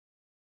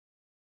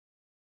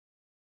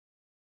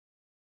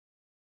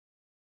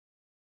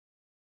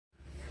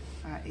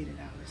edit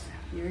all this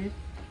out. You ready?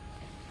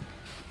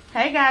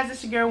 Hey guys,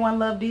 it's your girl One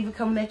Love Diva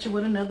coming at you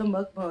with another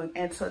mukbang.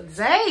 And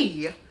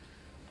today,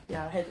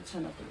 y'all had to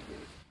turn up a little bit.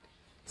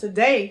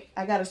 Today,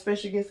 I got a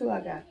special guest. Who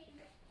I got?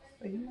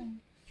 What your name?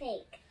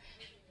 Fake.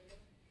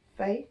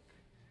 Faith?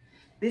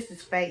 This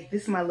is Faith.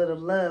 This is my little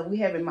love. We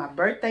having my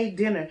birthday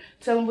dinner.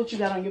 Tell them what you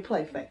got on your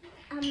plate, Faith.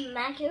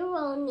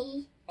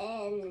 Macaroni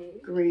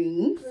and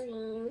Greens.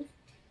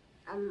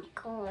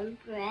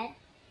 Cornbread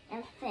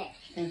and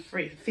fish. And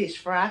fish,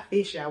 fried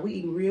fish, y'all. We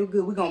eating real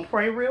good. We're going to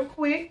pray real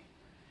quick.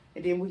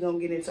 And then we're going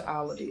to get into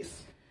all of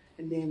this.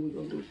 And then we're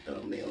going to do the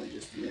thumbnail in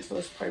just a minute. So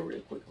let's pray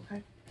real quick,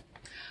 okay?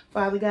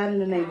 Father God, in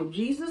the name of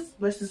Jesus,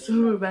 bless this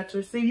food we're about to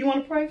receive. You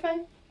want to pray,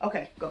 Faith?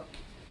 Okay, go.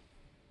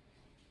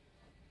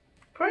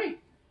 Pray.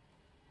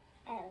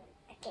 I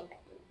can't.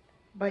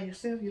 By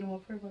yourself? You don't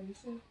want to pray by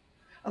yourself?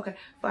 Okay.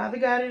 Father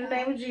God, in the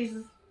name of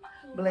Jesus,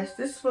 bless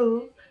this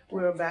food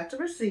we're about to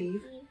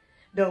receive.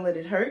 Don't let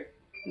it hurt,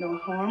 nor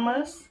harm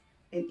us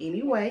in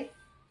any way.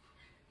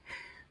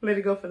 Let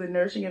it go for the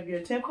nourishing of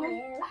your temple.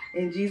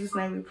 In Jesus'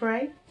 name we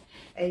pray.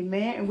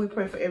 Amen. And we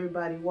pray for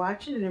everybody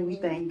watching. And then we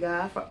thank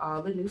God for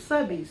all the new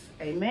subbies.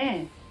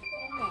 Amen.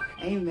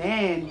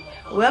 Amen.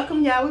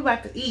 Welcome, y'all. We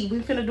about to eat. We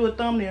finna do a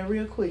thumbnail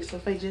real quick. So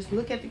if they just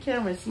look at the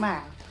camera and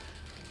smile.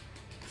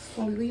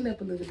 So lean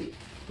up a little bit.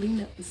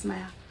 Lean up and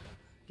smile.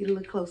 Get a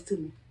little close to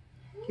me.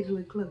 Get a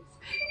little close.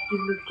 Get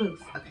a little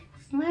close. Okay.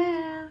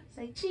 Smile.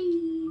 Say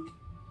cheese.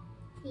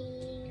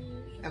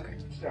 Okay.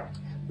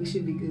 We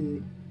should be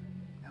good.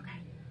 Okay.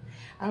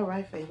 All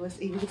right, Faith.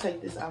 Let's eat. We can take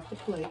this off the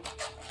plate.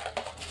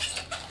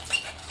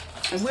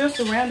 And we're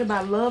surrounded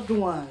by loved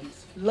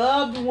ones.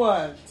 Loved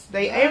ones.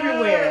 They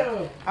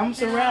everywhere. I'm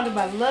surrounded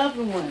by loved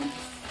ones.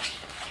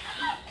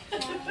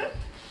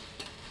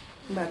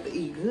 I'm about to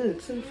eat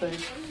good too,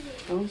 Faith.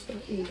 Don't stop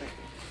eating.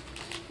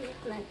 I'm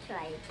gonna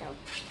try it though.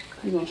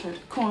 You gonna try the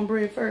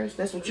cornbread first?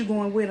 That's what you're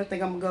going with? I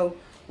think I'm gonna go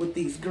with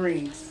these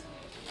greens.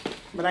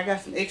 But I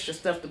got some extra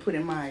stuff to put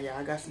in mine, y'all.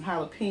 I got some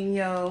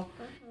jalapeno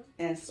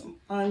and some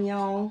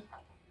onion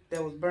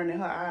that was burning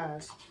her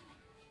eyes.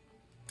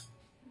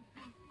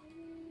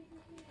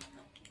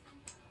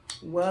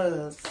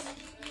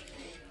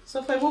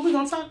 So, Faye, what we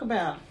gonna talk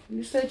about?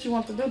 You said you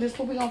want to do this.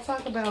 What we gonna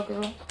talk about,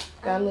 girl?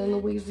 Got a little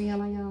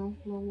Louisiana, y'all.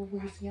 Little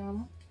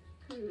Louisiana.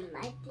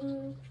 I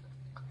think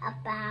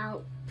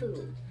about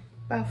food.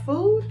 About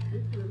food?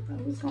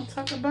 We was gonna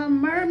talk about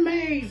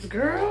mermaids,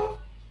 girl.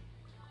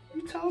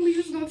 You told me you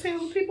was gonna tell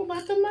the people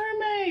about the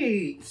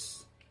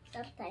mermaids.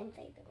 Sometimes I don't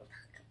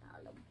talk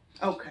about them.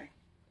 Okay,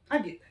 I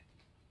get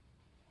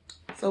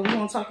that. So we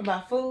gonna talk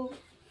about food?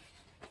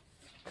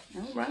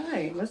 All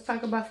right, let's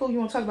talk about food. You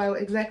wanna talk about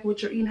exactly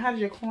what you're eating? How does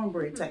your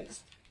cornbread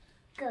taste?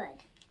 Good.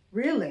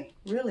 Really?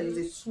 Really? Is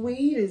it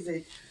sweet? Is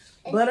it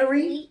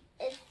buttery?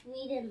 It's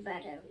sweet and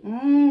buttery.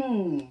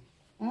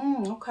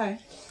 Okay.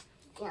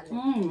 Yeah,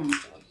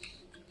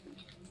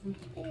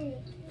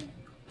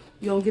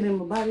 You gonna get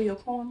him a bite of your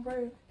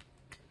cornbread?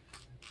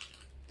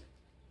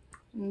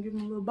 You gonna give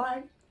him a little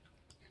bite?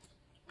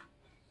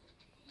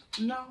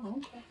 No?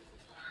 Okay.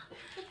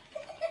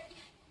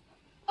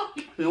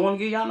 You don't want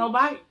to give y'all no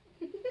bite?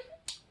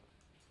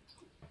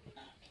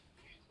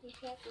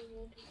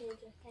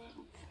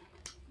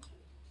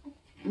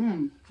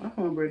 That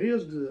cornbread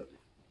is good.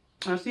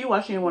 I see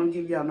why she didn't want to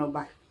give y'all no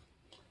bite.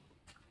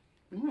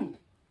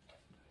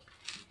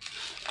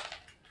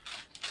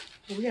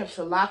 We have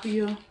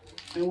tilapia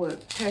and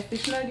what?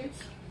 Catfish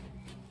nuggets?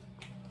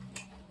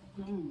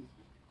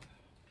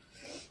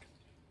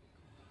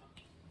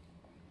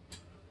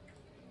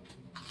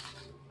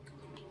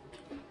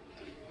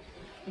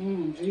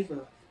 Jesus.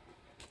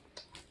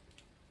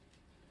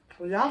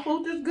 Was y'all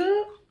food this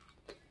good?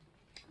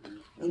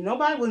 And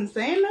nobody wasn't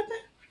saying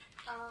nothing?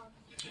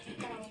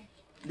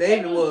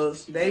 David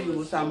was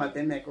talking about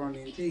that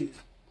macaroni and cheese.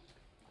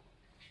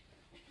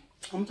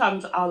 I'm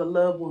talking to all the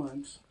loved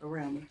ones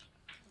around me.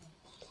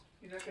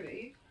 You're not gonna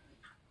eat?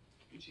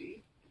 Did you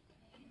eat?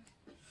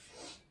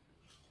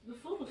 The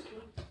food was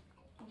good.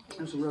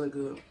 It's really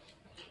good.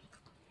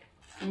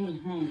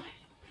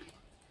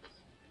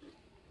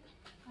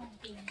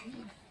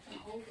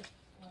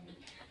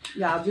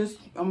 Y'all just,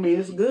 I mean,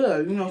 it's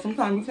good. You know,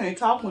 sometimes you can't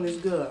talk when it's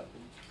good.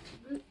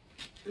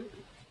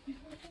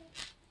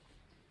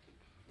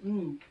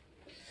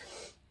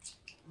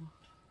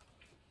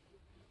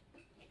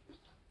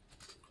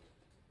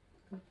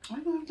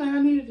 That's everything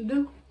I needed to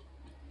do.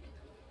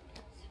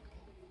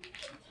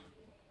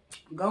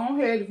 Go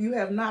ahead, if you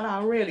have not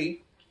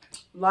already,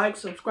 like,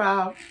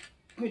 subscribe,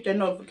 hit that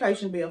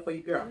notification bell for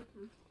your girl.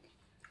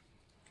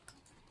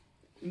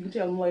 You can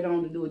tell them later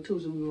on to do it too,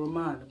 so we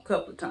remind them a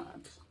couple of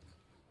times.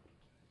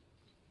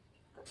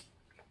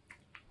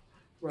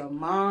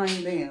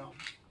 Remind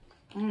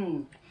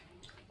them.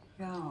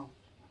 Y'all,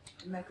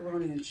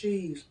 macaroni and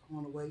cheese, I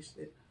want to waste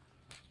it.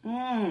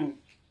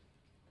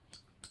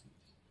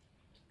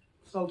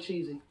 So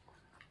cheesy.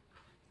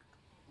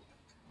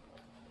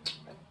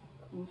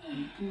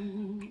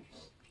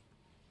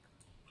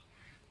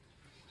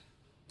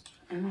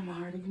 And I'm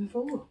already getting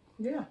full.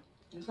 Yeah,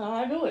 that's how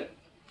I do it.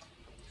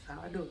 That's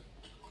how I do it.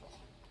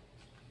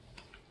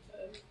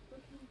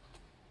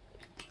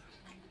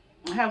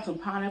 I have some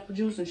pineapple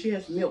juice and she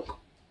has milk.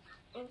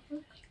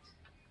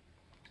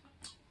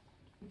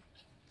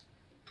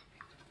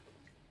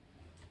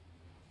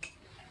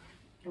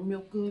 Your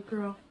milk good,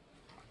 girl?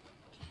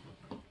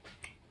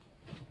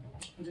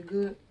 Is it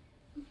good?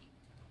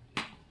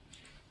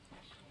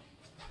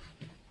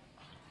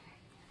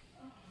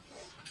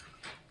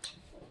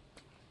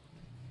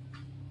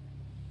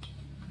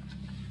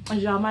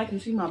 As y'all might can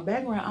see my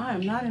background, I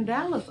am not in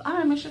Dallas.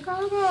 I am in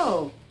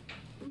Chicago.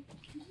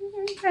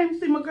 You can't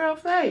see my girl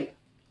face.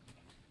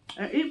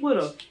 And eat with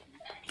her.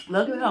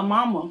 Look at her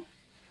mama.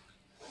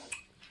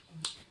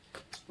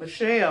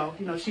 Michelle,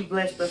 you know, she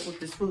blessed us with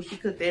this food. She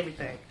cooked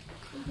everything.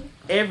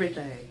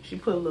 Everything. She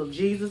put a little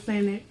Jesus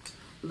in it.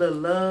 A little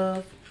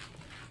love.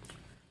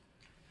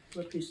 A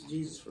little piece of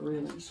Jesus for real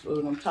in this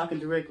food. I'm talking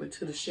directly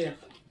to the chef.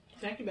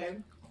 Thank you, baby.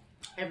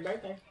 Happy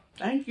birthday.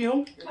 Thank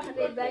you. Happy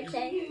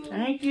birthday.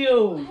 Thank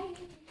you.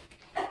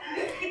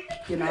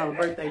 Getting all the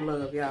birthday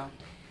love, y'all.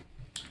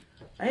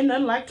 Ain't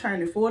nothing like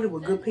turning 40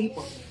 with good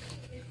people.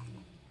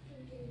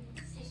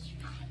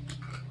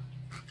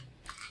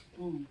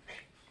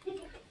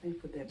 Let me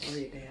put that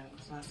bread down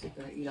so I sit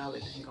there and eat all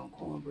that dang on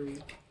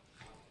cornbread.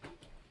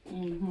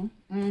 You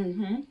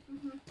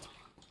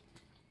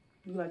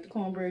like the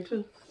cornbread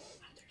too?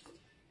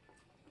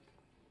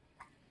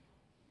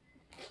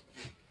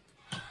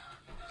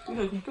 You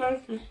looking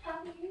thirsty?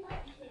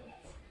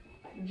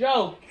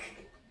 Joe,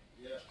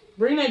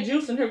 bring that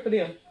juice in here for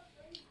them.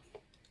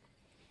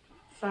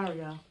 Sorry,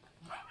 y'all.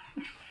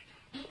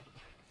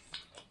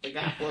 They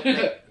got for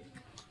Did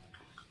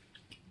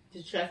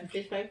you try some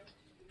fish paper?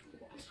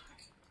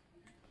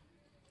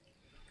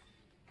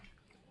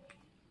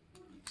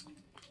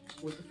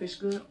 Was the fish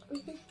good?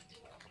 That's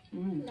what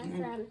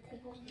I'm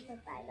taking a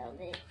bite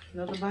of it.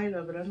 Another bite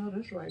of it. I know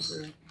that's right,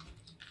 girl.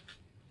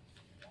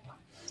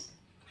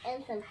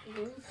 And some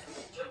fruit.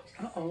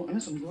 Uh-oh,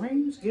 and some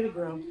greens. Get it,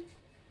 girl.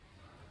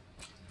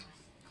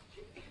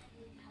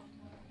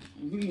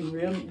 You eating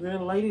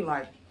real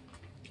ladylike.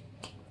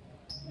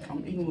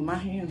 I'm eating with my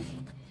hands.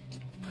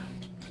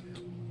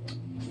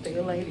 Stay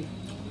a lady.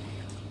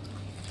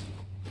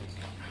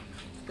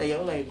 Stay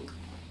a lady.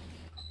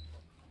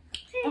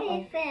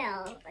 It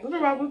fell. That's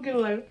all right. We'll get it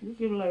later. We'll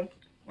get it later.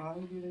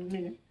 I'll get it in a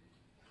minute.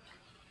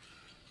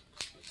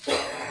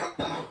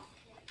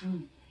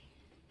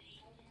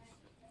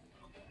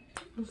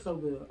 It's so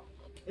good.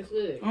 It's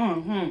good.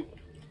 Mm-hmm.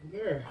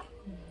 Girl.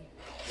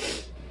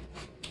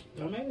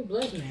 Don't make me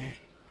blush now.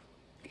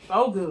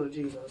 So good,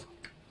 Jesus.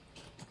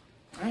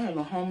 I ain't had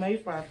no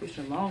homemade fried fish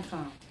in a long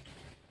time.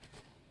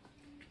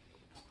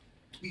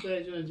 I'm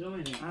glad you're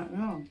enjoying it. I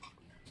know.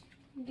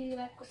 Do you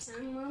like the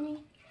sound,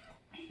 Mommy?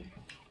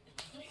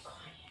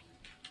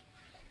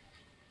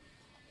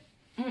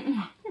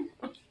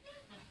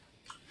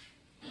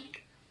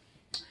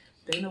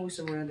 They know we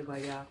surrounded by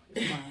y'all.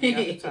 Come on,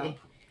 y'all can talk.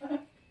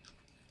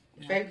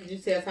 In fact, did you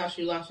tell us how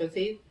she lost your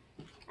teeth?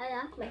 I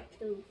lost my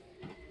tooth.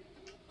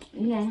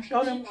 Yeah,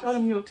 show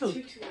them your tooth.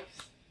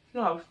 You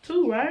lost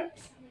two, right?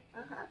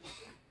 Uh-huh.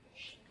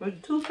 Where the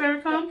tooth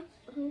fairy come?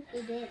 You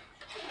did.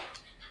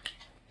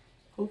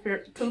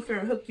 Tooth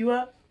fairy hooked you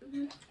up?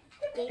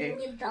 Gave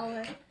me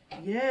 $1.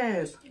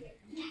 Yes.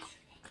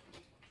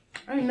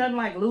 Ain't nothing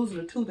like losing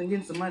a tooth and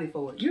getting some money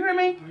for it. You hear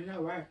me? I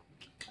know, right?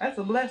 That's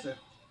a blessing.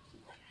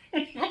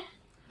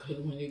 It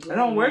It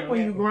don't work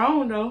when you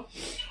grown though.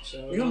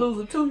 So, You lose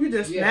a tooth, you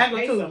just you snag gotta a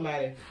pay tooth.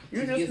 somebody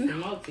You to just get some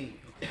more teeth.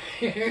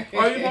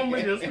 or you gonna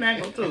be just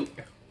snag a tooth.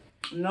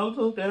 No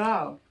tooth at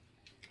all.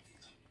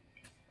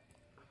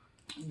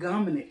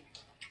 Gumming it.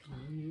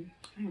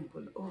 I ain't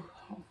put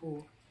I'm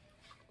full.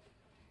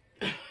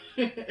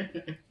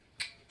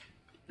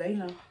 They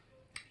know.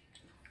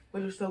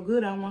 But it's so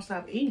good I don't want to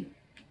stop eating.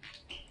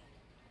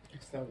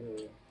 It's so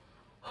good.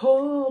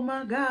 Oh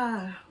my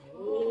God.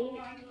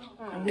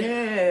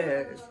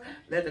 Yes.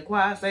 Let the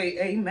choir say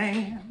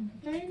amen.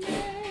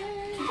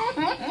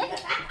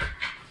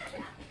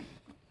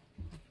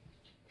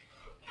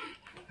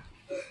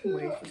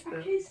 Wait for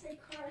stuff.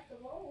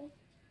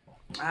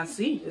 I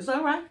see. It's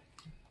all right.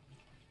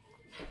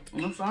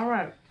 It's all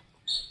right.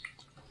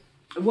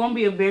 It won't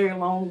be a very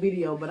long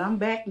video, but I'm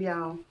back,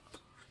 y'all.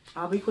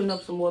 I'll be putting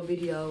up some more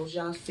videos.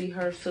 Y'all see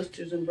her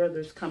sisters and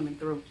brothers coming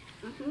through.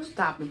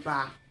 Stopping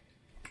by.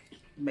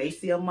 May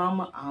see a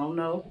mama. I don't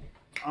know.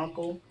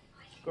 Uncle,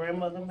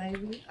 grandmother,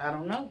 maybe. I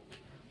don't know.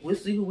 We'll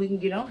see who we can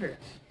get on here.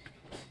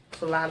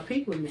 It's a lot of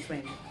people in this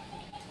family.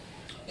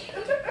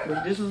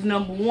 But this is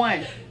number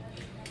one.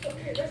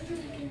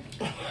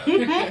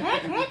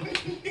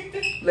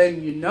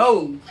 Letting you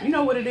know. She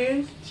know what it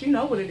is. She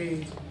know what it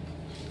is.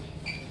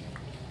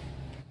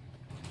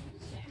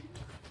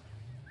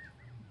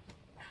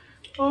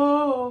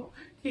 Oh,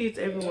 kids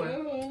everywhere.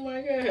 Oh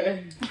my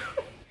God.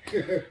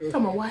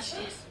 Come on, watch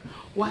this.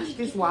 Watch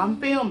this while I'm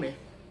filming.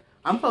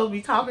 I'm supposed to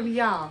be talking to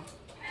y'all.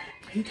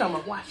 He talking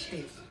about watch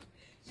this.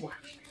 Watch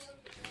this.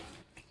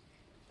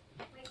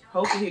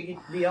 Hopefully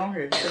he'll be on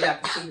here so y'all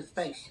can see his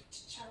face.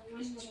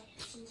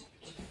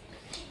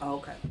 Oh,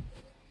 okay.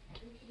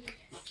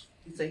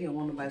 He said he don't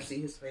want nobody to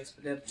see his face,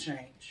 but that'll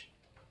change.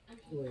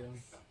 Well,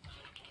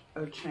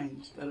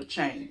 That'll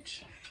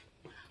change.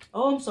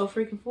 Oh, I'm so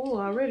freaking full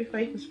already.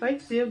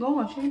 Faith still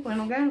going. She ain't playing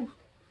no games.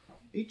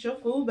 Eat your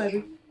food,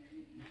 baby.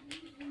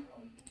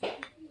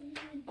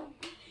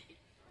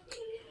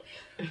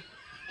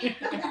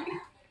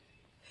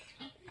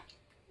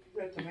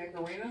 That's the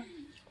macarena?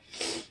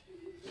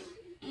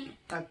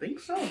 I think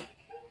so.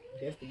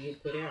 That's to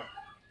get put out.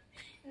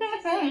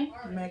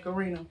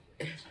 Macarena.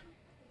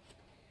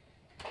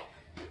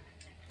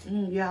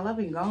 Y'all, I've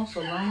been gone so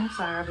long. I'm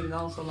sorry I've been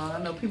gone so long.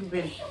 I know people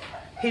been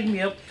hitting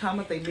me up, talking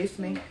about they miss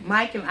me.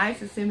 Mike and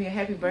Isis sent me a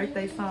happy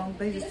birthday song.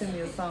 They just sent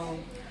me a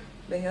song.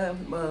 They have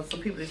some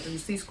people that's in the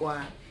C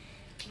Squad.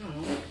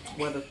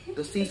 Well,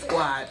 the C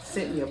Squad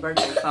sent me a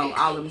birthday song.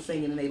 All of them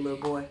singing and they little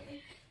boy.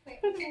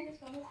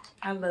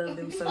 I love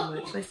them so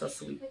much. They so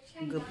sweet.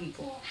 Good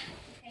people.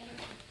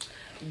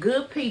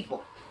 Good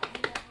people.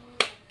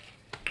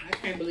 I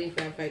can't believe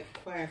how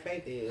quiet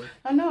Faith is.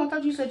 I know. I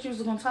thought you said you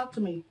was going to talk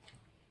to me.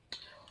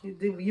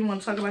 You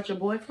want to talk about your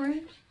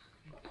boyfriend?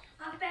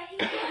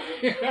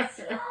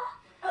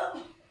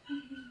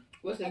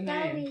 What's his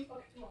name?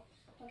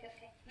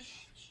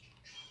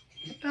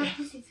 I'm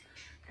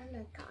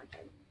not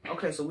talking.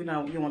 Okay, so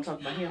you want to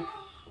talk about him?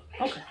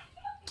 Okay.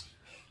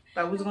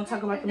 But we was going to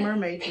talk about the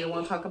mermaid. You don't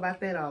want to talk about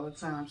that all the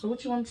time. So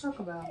what you want to talk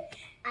about?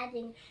 I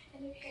think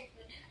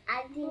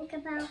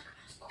about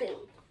food.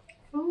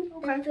 Food?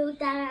 Okay. The food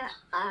that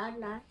are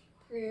on our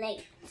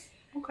plate.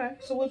 Okay.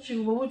 So what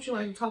would you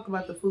like to talk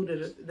about the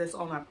food that's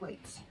on our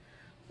plates?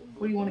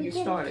 Where do you want to get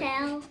started? You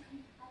can tell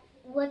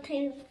what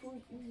type of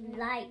food you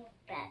like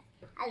that.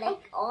 I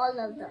like all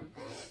of them.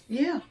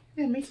 Yeah,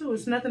 me too.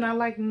 It's nothing I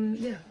like.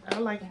 Yeah, I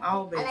like them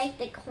all best. I like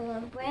the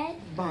cornbread,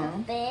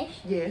 Bomb. the fish,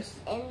 Yes.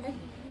 and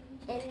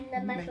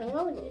the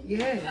macaroni.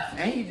 Yes.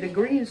 And the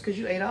greens, because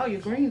you ate all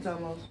your greens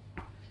almost.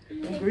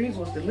 The greens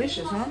was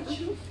delicious, huh?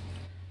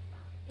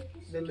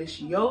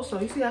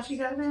 Delicioso. You see how she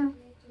got down?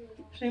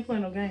 She ain't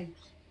playing no games.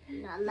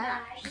 No, I'm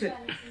not. She said,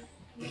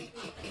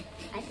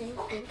 I didn't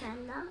think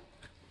I'm not.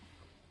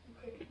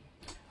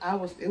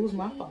 it was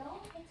my fault.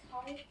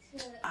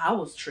 I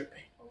was tripping.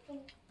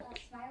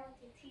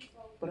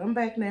 But I'm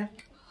back now.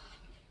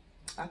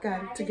 I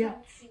got it together.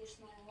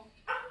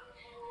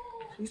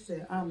 She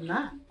said, I'm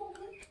not.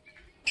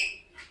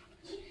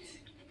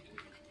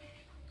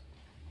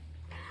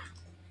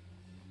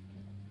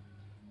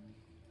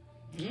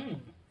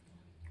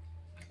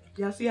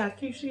 Y'all see how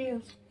cute she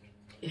is?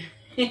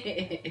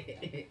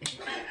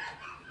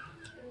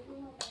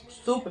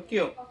 Super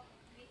cute.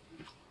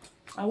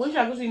 I wish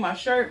I could see my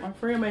shirt. My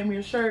friend made me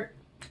a shirt.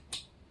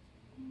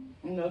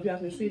 I don't know if y'all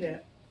can see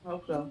that. I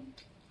hope so.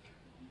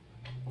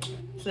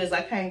 Says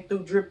I came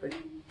through dripping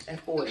at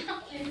 40.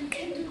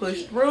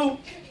 Push through.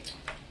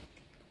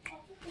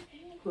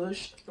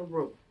 Push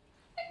through.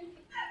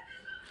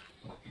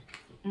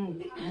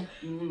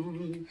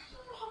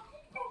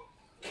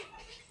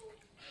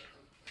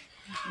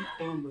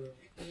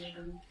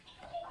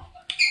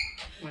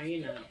 Well,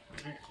 you know,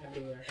 I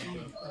do what I can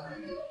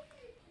do.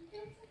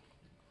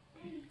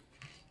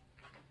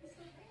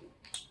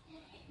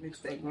 Mix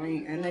that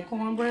green and that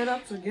cornbread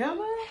up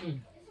together.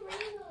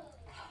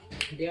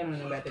 They don't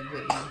know about the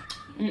good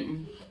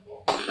eating.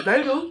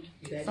 They do.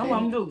 Some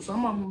of them do.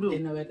 Some of them They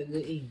do. know about the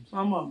good eating.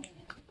 Some of them.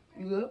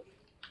 You good?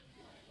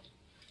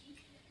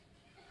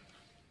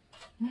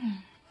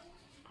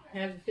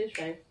 Have the fish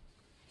right.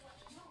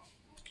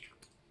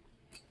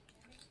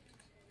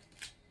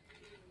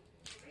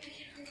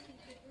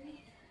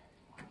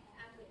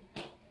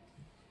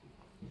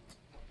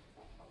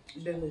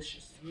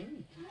 Delicious.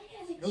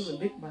 It was a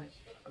big bite.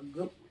 A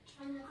good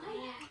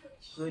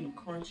and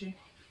crunchy.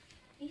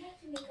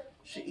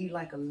 She eat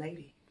like a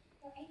lady.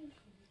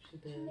 She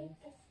does.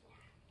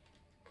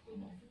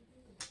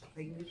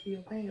 Make me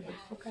feel bad, but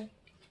it's okay.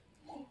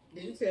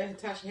 Did you tell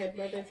Tasha happy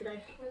birthday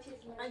today?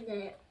 I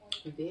did.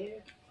 You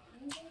did?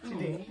 She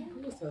did.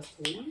 You was so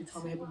She sweet.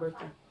 told me happy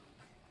birthday.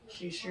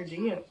 She sure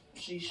did.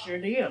 She sure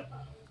did.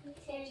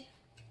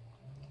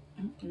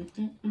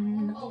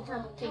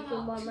 I'll take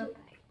your mama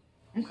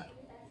pie. Okay.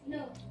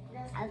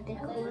 I'll take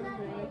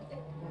cornbread.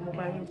 I'm gonna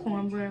buy you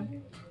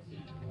cornbread.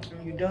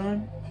 Are you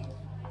done?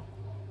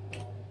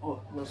 Oh,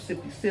 a little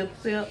sippy sip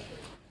sip.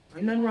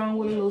 Ain't nothing wrong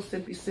with a little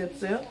sippy sip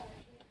sip.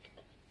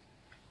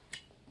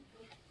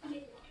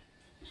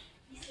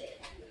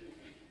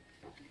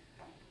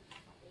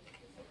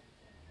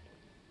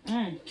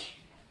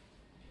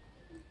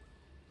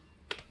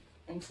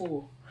 I'm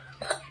full.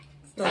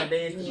 Start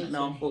dancing.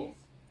 No, I'm full.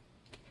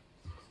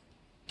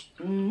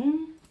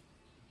 You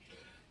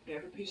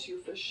have a piece of your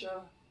fish,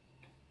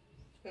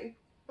 hey?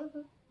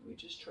 We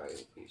just try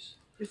a piece.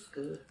 It's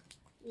good.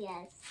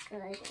 Yes,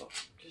 good. Oh,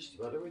 just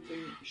about everything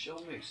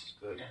Michelle makes is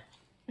good.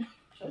 It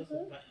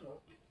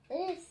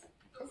is.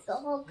 It's the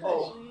whole good.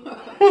 Oh.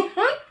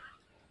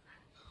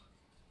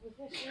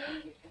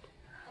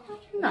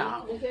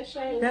 No, Is that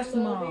shade? that's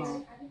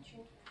mom.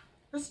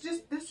 It's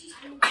just this.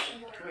 I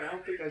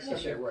don't think I said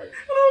that right.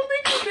 I don't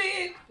think you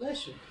did.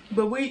 Bless you.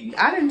 But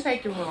I didn't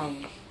take it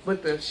wrong.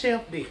 But the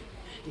chef did.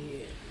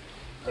 Yeah.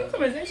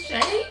 Is that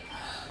shade?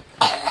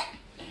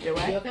 You You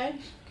right? okay?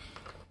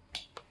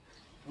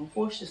 Don't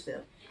force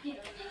yourself.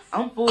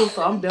 I'm full,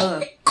 so I'm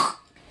done.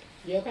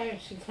 You okay?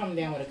 She's coming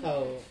down with a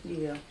cold.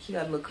 Yeah, she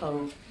got a little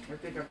cold. I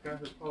think I've got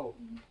her cold.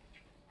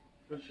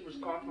 But she was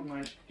coughing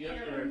like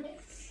yesterday.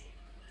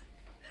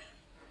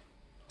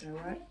 All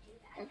right?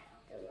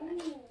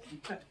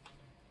 Okay.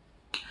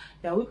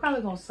 Yeah, we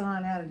probably gonna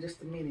sign out in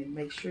just a minute and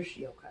make sure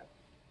she okay.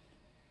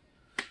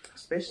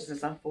 Especially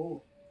since I'm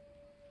full.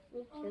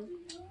 Me too.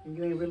 And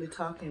you ain't really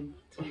talking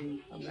to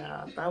me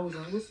about. I thought I was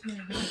on. What's his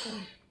name?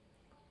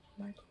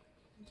 Michael.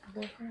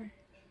 Boyfriend.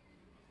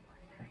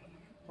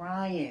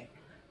 Brian.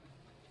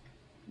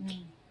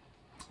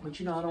 But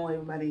you know, I don't want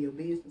everybody in your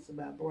business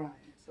about Brian.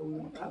 So we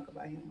won't talk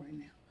about him right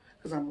now.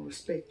 Because I'm going to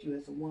respect you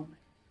as a woman.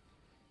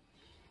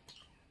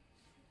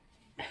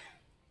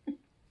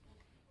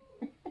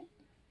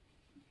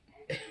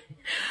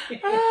 We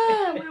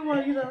don't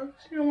want, you know,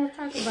 she don't want to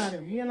talk about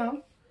him, you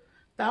know.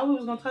 Thought we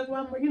was going to talk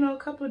about, you know, a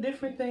couple of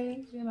different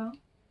things, you know.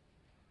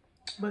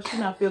 But she's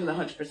not feeling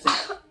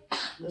 100%.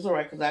 That's all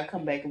right, because I'll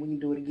come back and we can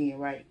do it again,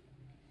 right?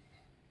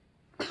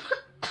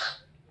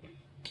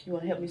 You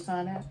want to help me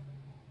sign out?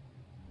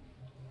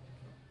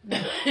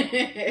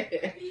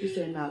 She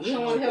said no. You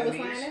don't want to help us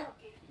sign out?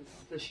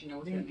 Does she know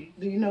what that means?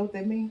 Do you know what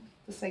that means?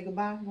 To say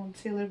goodbye? You want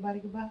to tell everybody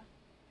goodbye?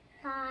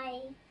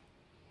 Bye.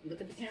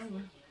 Look at the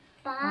camera.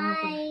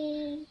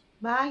 Bye.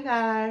 Bye,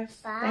 guys.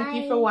 Bye. Thank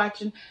you for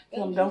watching.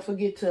 Don't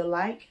forget to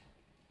like,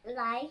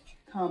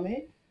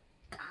 comment,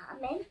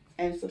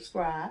 and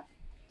subscribe.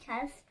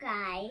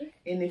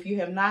 And if you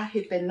have not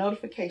hit that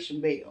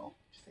notification bell,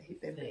 just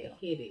hit that bell.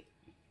 Hit it.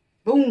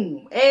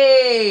 Boom.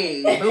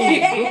 Hey.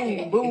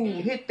 Boom, boom,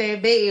 boom. Hit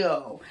that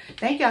bell.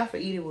 Thank y'all for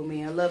eating with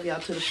me. I love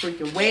y'all to the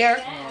freaking where?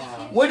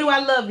 Where do I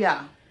love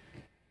y'all?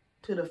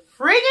 To the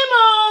friggin'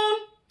 moon.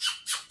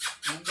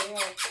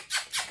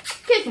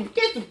 Kiss them,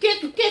 kiss them, kiss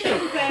them, kiss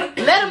them.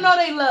 Let them know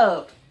they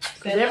loved.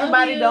 Because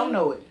everybody don't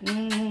know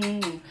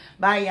it.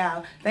 Bye,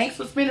 y'all. Thanks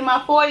for spending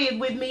my 40th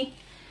with me.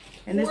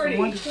 And this 40,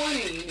 one,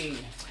 20, you mean?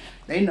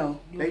 They know.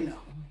 They know.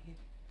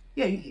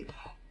 Yeah, you hear.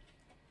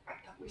 I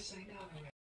thought we sang